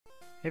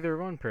Hey there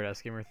everyone,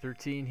 Paradise Gamer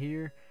 13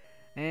 here,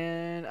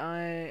 and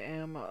I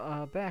am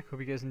back. Hope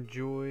you guys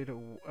enjoyed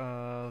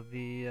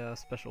the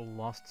special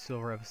Lost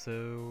Silver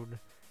episode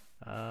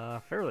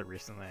fairly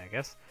recently, I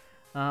guess.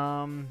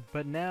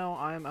 But now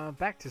I'm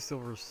back to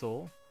Silver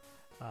Soul,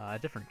 a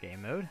different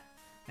game mode.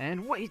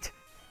 And wait!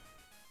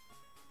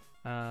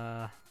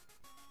 Oh.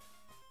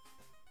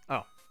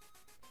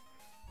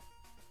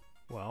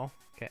 Well,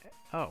 okay.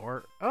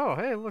 Oh,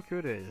 hey, look who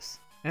it is.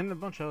 And a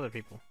bunch of other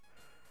people.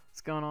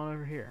 What's going on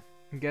over here?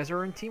 You guys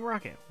are in Team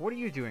Rocket. What are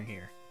you doing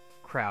here?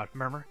 Crowd,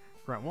 murmur,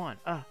 grunt one.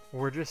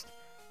 We're just,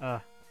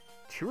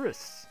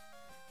 tourists.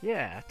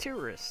 Yeah,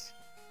 tourists.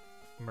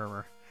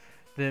 Murmur.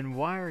 Then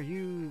why are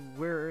you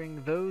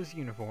wearing those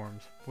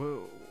uniforms?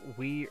 Well,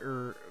 we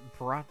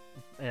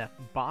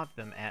bought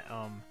them at,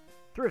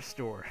 thrift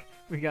store.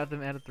 We got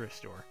them at a thrift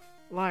store.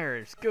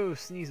 Liars, go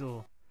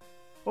Sneasel.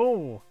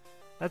 Oh,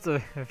 that's a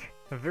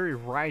very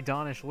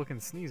Rhydonish looking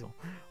Sneasel.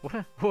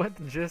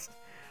 What just?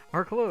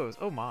 Our clothes.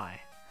 Oh my.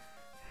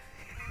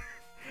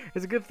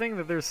 It's a good thing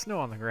that there's snow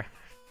on the ground,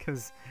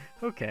 because,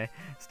 okay,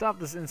 stop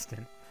this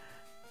instant.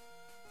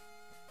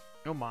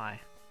 Oh my.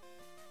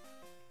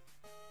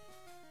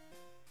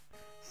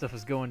 Stuff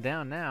is going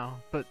down now,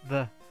 but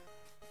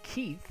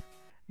Keith?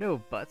 No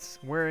buts.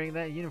 Wearing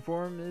that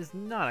uniform is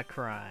not a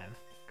crime.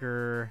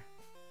 Grr.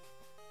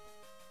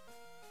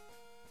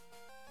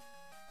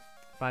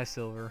 Bye,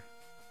 Silver.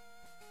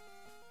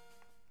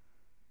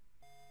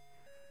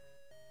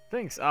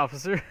 Thanks,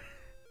 officer.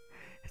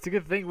 It's a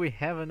good thing we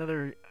have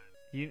another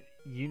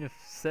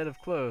set of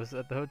clothes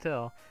at the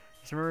hotel.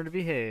 Just remember to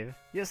behave.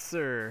 Yes,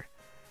 sir.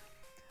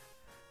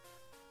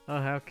 Oh,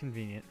 how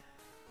convenient.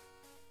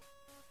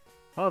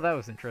 Oh, that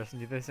was interesting.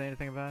 Did they say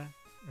anything about it?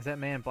 Is that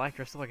man in black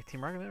dressed up like a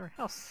Team Rocket member?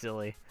 How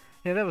silly.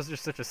 Yeah, that was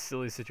just such a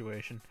silly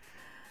situation.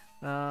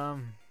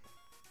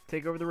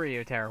 Take over the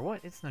radio tower.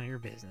 What? It's none of your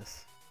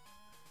business.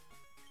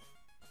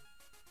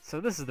 So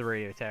this is the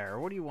radio tower.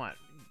 What do you want?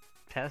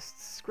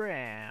 Test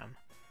scram.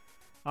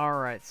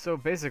 Alright, so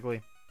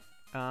basically,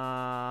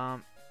 I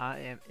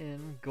am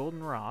in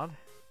Goldenrod.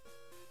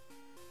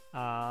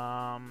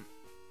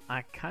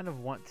 I kind of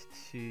want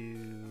to...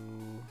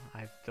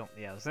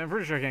 yeah, so I'm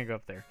pretty sure I can't go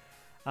up there.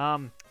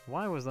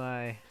 Why was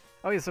I...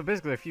 Oh yeah, so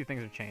basically a few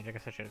things have changed. I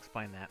guess I should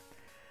explain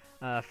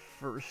that.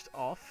 First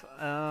off,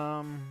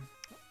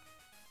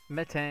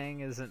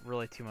 Metang isn't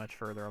really too much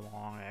further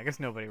along. I guess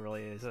nobody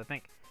really is. I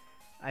think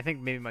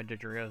maybe my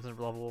Dodrio is a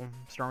level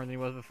stronger than he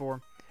was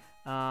before.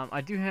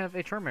 I do have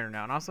a Charmander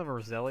now, and I also have a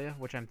Roselia,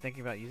 which I'm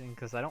thinking about using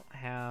because I don't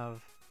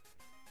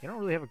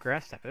really have a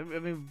grass type.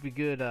 It would be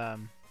good,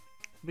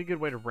 be a good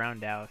way to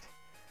round out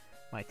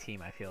my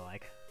team, I feel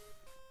like.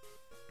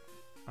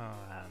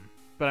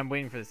 But I'm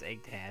waiting for this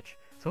egg to hatch,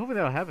 so hopefully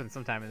that'll happen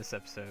sometime in this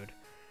episode,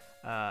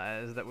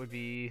 as that would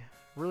be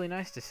really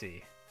nice to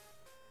see.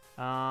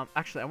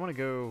 Actually, I want to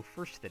go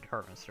first to the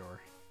department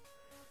store.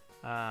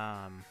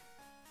 I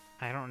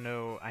don't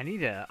know.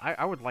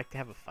 I would like to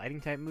have a fighting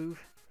type move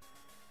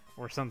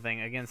or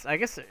something against, I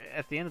guess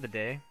at the end of the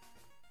day,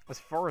 as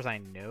far as I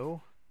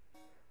know,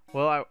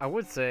 well, I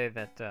would say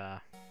that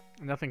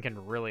nothing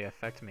can really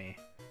affect me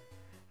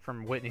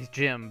from Whitney's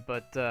gym,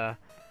 but I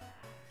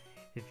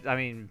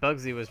mean,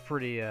 Bugsy was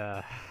pretty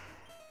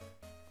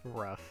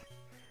rough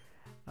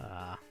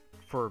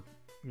for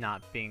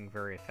not being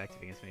very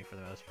effective against me for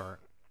the most part.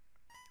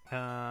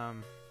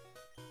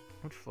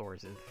 Which floor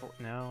is it?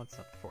 No, it's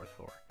not the 4th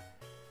floor.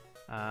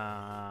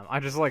 I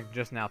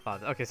just now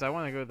thought, okay, so I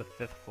want to go to the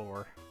 5th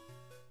floor.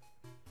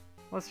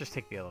 Let's just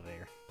take the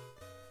elevator.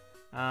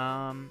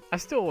 I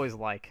still always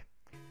like,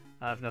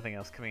 if nothing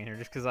else, coming in here,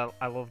 just because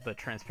I love the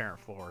transparent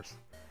floors.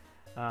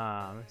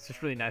 It's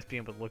just really nice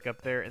being able to look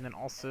up there, and then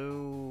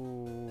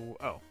also,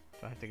 oh,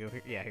 do I have to go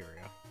here? Yeah, here we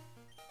go.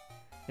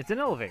 It's an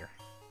elevator.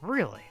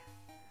 Really?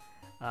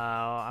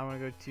 I want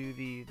to go to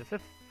the 5th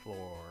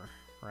floor,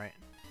 right?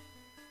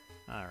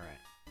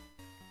 Alright.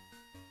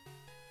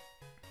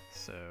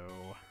 So,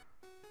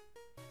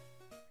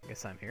 I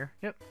guess I'm here.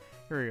 Yep,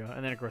 here we go.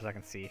 And then, of course, I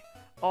can see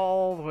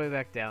all the way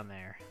back down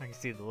there. I can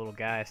see the little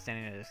guy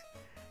standing at his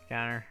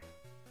counter.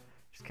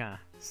 Just kind of...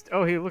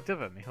 oh, he looked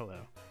up at me. Hello.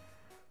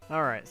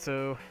 Alright,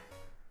 so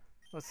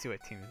let's see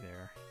what team's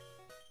there.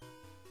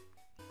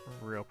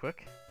 Real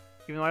quick.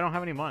 Even though I don't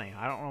have any money.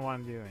 I don't know what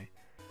I'm doing.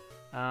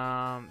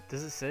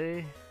 Does it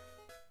say...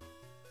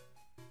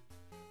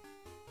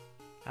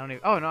 I don't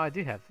even... oh, no, I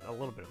do have a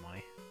little bit of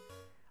money.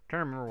 I'm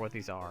trying to remember what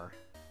these are.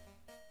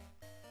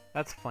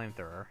 That's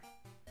flamethrower.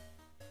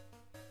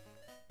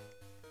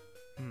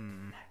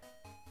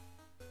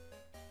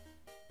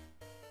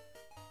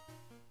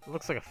 It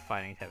looks like a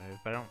fighting type move,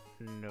 but I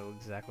don't know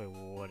exactly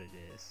what it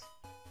is.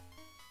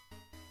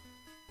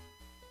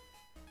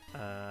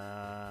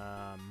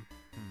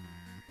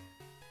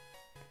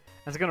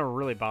 That's gonna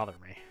really bother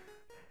me.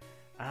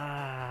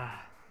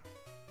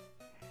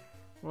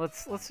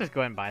 Let's just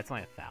go ahead and buy it. It's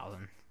only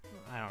 1,000.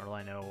 I don't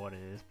really know what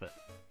it is, but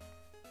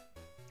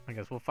I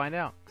guess we'll find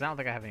out. Because I don't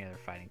think I have any other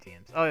fighting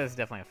teams. Oh, yeah, it's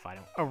definitely a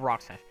fighting... oh,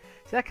 Rock Smash.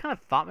 See, I kind of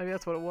thought maybe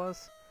that's what it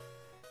was,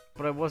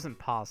 but I wasn't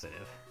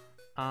positive.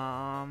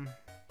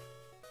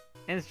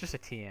 and it's just a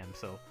TM.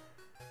 So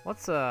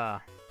let's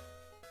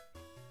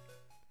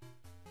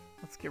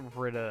get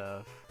rid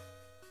of.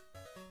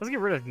 Let's get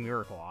rid of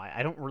Miracle Eye.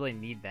 I don't really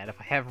need that if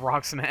I have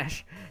Rock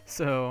Smash.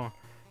 So,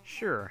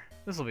 sure,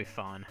 this will be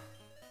fun.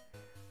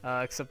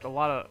 Except a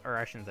lot of, or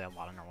I shouldn't say a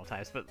lot of normal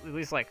types, but at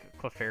least like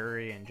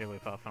Clefairy and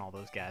Jigglypuff and all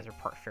those guys are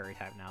part Fairy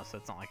type now, so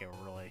it's not like it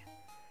will really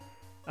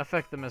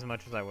affect them as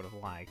much as I would have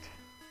liked.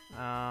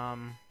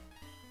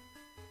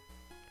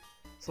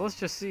 So let's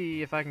just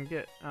see if I can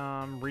get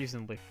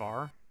reasonably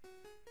far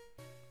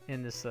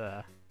in this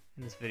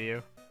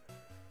video.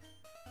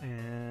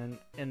 And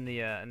in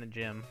the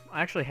gym,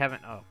 I actually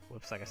haven't. Oh,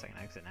 whoops! I guess I can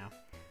exit now.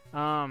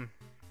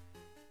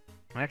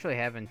 I actually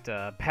haven't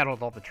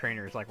battled all the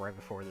trainers like right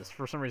before this.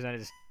 For some reason, I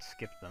just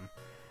skipped them.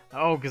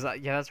 Oh, because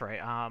yeah, that's right.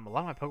 A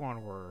lot of my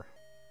Pokemon were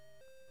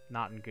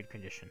not in good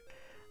condition.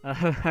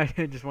 I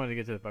just wanted to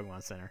get to the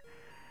Pokemon Center.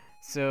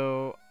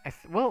 So,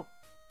 well,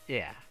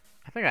 yeah,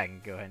 I think I can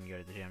go ahead and go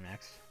to the gym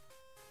next.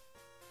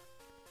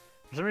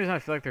 For some reason, I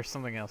feel like there's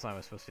something else I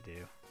was supposed to do.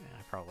 Yeah,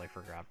 I probably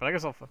forgot, but I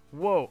guess I'll.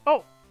 Whoa!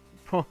 Oh.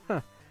 Well,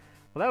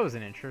 that was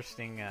an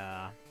interesting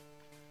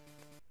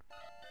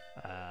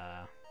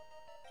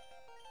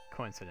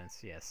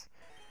coincidence. Yes.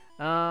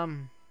 No,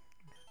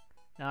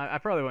 I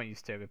probably won't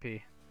use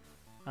Togepi.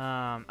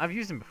 I've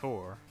used him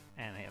before,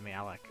 and I mean, I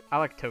like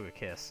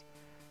Togekiss,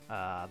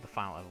 the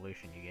final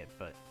evolution you get,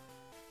 but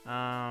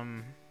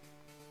I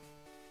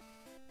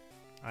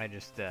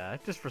just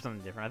for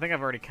something different. I think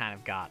I've already kind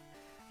of got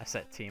a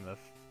set team of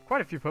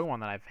quite a few Pokemon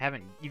that I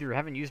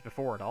haven't used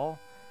before at all.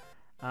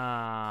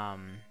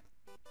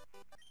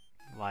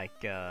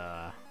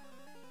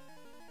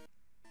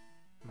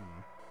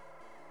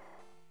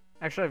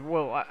 Actually,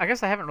 well, I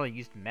guess I haven't really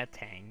used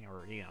Metang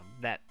or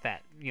that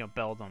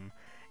Beldum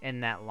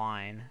in that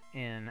line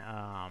in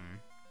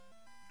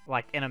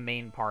like in a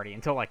main party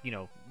until like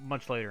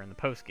much later in the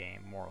post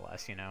game, more or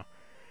less, and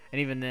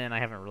even then I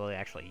haven't really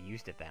actually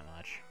used it that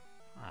much.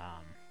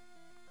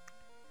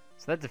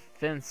 So that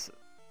defense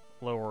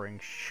lowering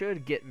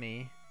should get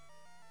me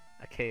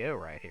a KO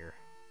right here.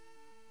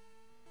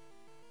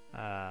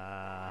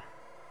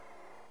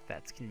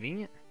 That's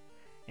convenient,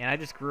 and I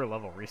just grew a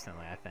level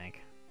recently, I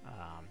think.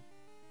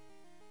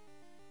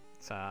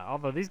 So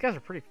although these guys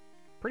are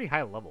pretty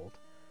high leveled,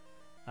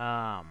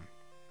 I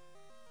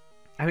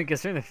mean,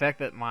 considering the fact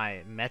that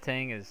my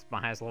Metang is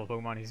my highest level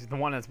Pokemon, he's the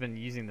one that's been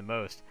using the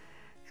most.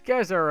 These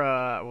guys are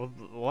well,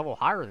 a level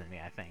higher than me,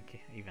 I think,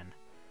 even.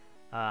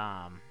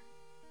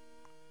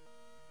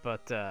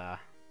 But yeah.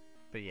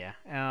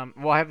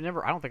 Well, I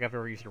don't think I've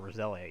ever used a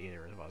Roselia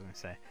either, is what I was gonna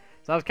say.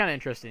 So I was kind of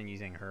interested in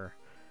using her,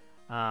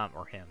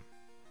 or him.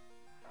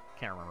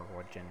 Can't remember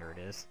what gender it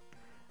is.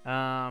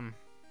 Oh,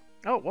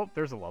 well,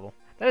 there's a level.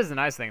 That is the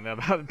nice thing, though,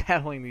 about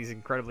battling these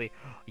incredibly...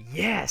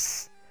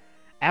 Yes!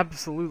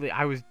 Absolutely,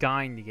 I was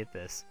dying to get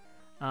this.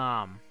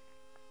 I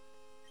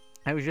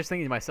was just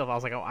thinking to myself, I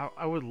was like, oh,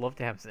 I would love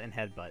to have Zen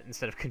Headbutt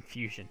instead of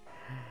Confusion.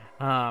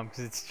 Because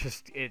it's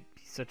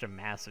such a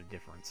massive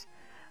difference.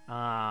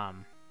 Although,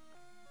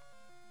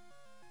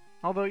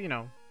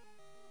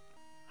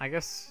 I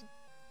guess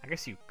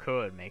you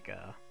could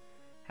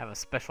have a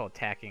special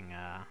attacking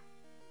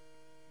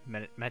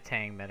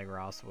Metang,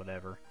 Metagross,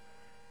 whatever.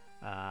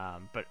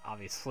 But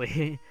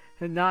obviously,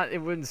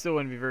 it still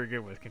wouldn't be very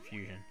good with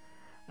Confusion.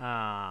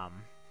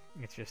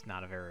 It's just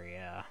not a very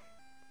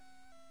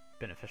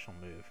beneficial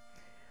move.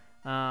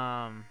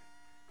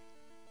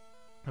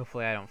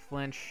 Hopefully I don't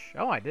flinch.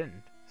 Oh, I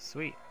didn't.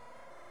 Sweet.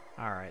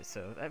 Alright,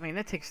 so, I mean,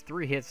 that takes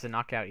 3 hits to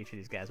knock out each of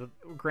these guys.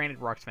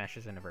 Granted, Rock Smash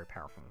isn't a very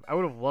powerful move. I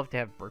would have loved to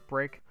have Brick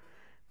Break,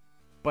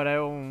 but I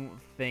don't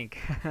think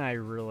I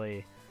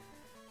really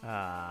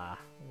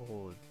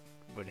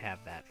would have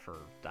that for...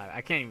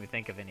 I can't even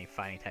think of any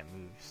fighting type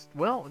moves.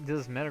 Well,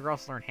 does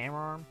Metagross learn Hammer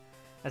Arm?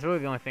 That's really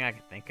the only thing I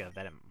can think of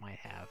that it might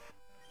have.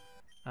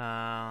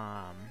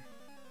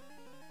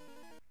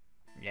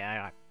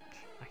 Yeah,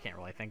 I can't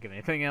really think of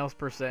anything else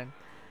per se.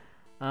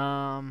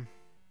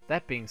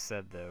 That being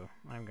said, though,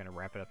 I'm gonna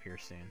wrap it up here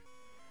soon.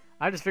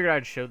 I just figured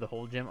I'd show the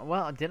whole gym.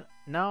 Well,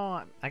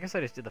 no, I guess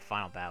I just did the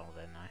final battle,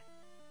 didn't I?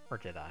 Or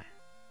did I?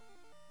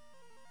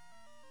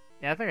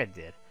 Yeah, I think I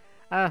did.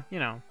 I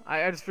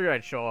just figured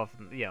I'd show off,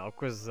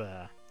 because,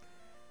 well,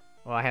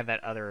 I had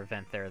that other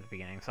event there at the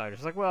beginning, so I was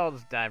just like, well, I'll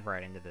just dive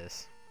right into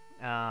this.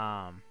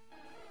 And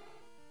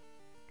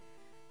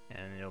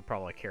it'll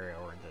probably carry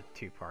over into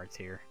 2 parts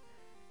here.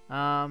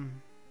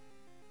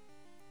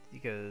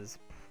 Because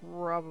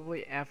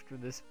probably after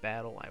this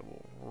battle, I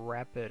will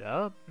wrap it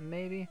up,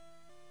 maybe?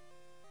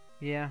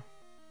 Yeah.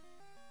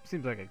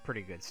 Seems like a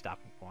pretty good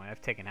stopping point.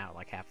 I've taken out,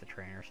 like, half the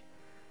trainers.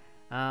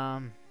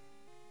 But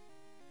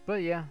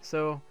yeah,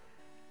 so...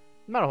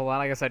 not a whole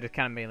lot. I guess I just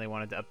kind of mainly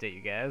wanted to update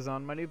you guys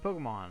on my new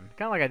Pokemon.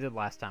 Kind of like I did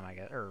last time, I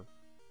guess. Or,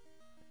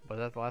 was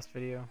that the last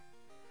video?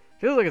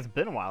 Feels like it's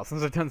been a while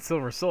since I've done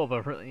Silver Soul,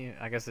 but really,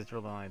 I guess it's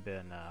really only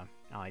been, I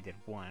only did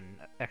one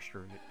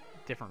extra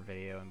different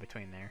video in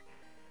between there.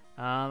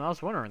 I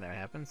was wondering that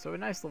happened, so a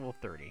nice level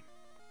 30.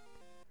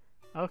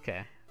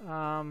 Okay,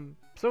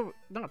 so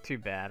not too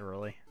bad,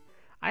 really.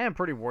 I am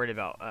pretty worried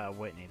about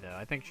Whitney, though.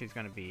 I think she's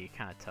going to be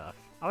kind of tough.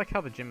 I like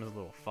how the gym is a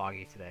little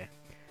foggy today.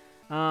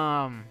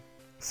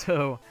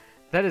 So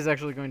that is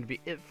actually going to be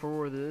it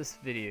for this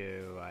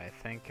video, I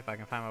think, if I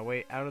can find my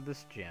way out of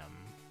this gym.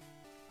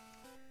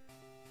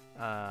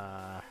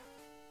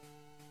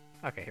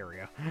 Okay, here we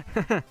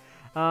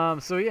go.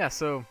 So yeah,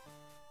 so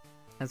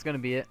that's going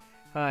to be it.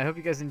 I hope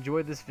you guys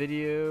enjoyed this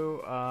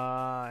video,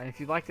 and if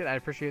you liked it, I'd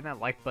appreciate that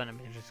like button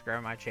and subscribe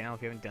to my channel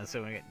if you haven't done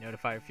so and get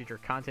notified of future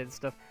content and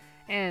stuff.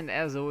 And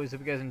as always, hope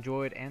you guys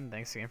enjoyed, and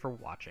thanks again for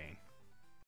watching.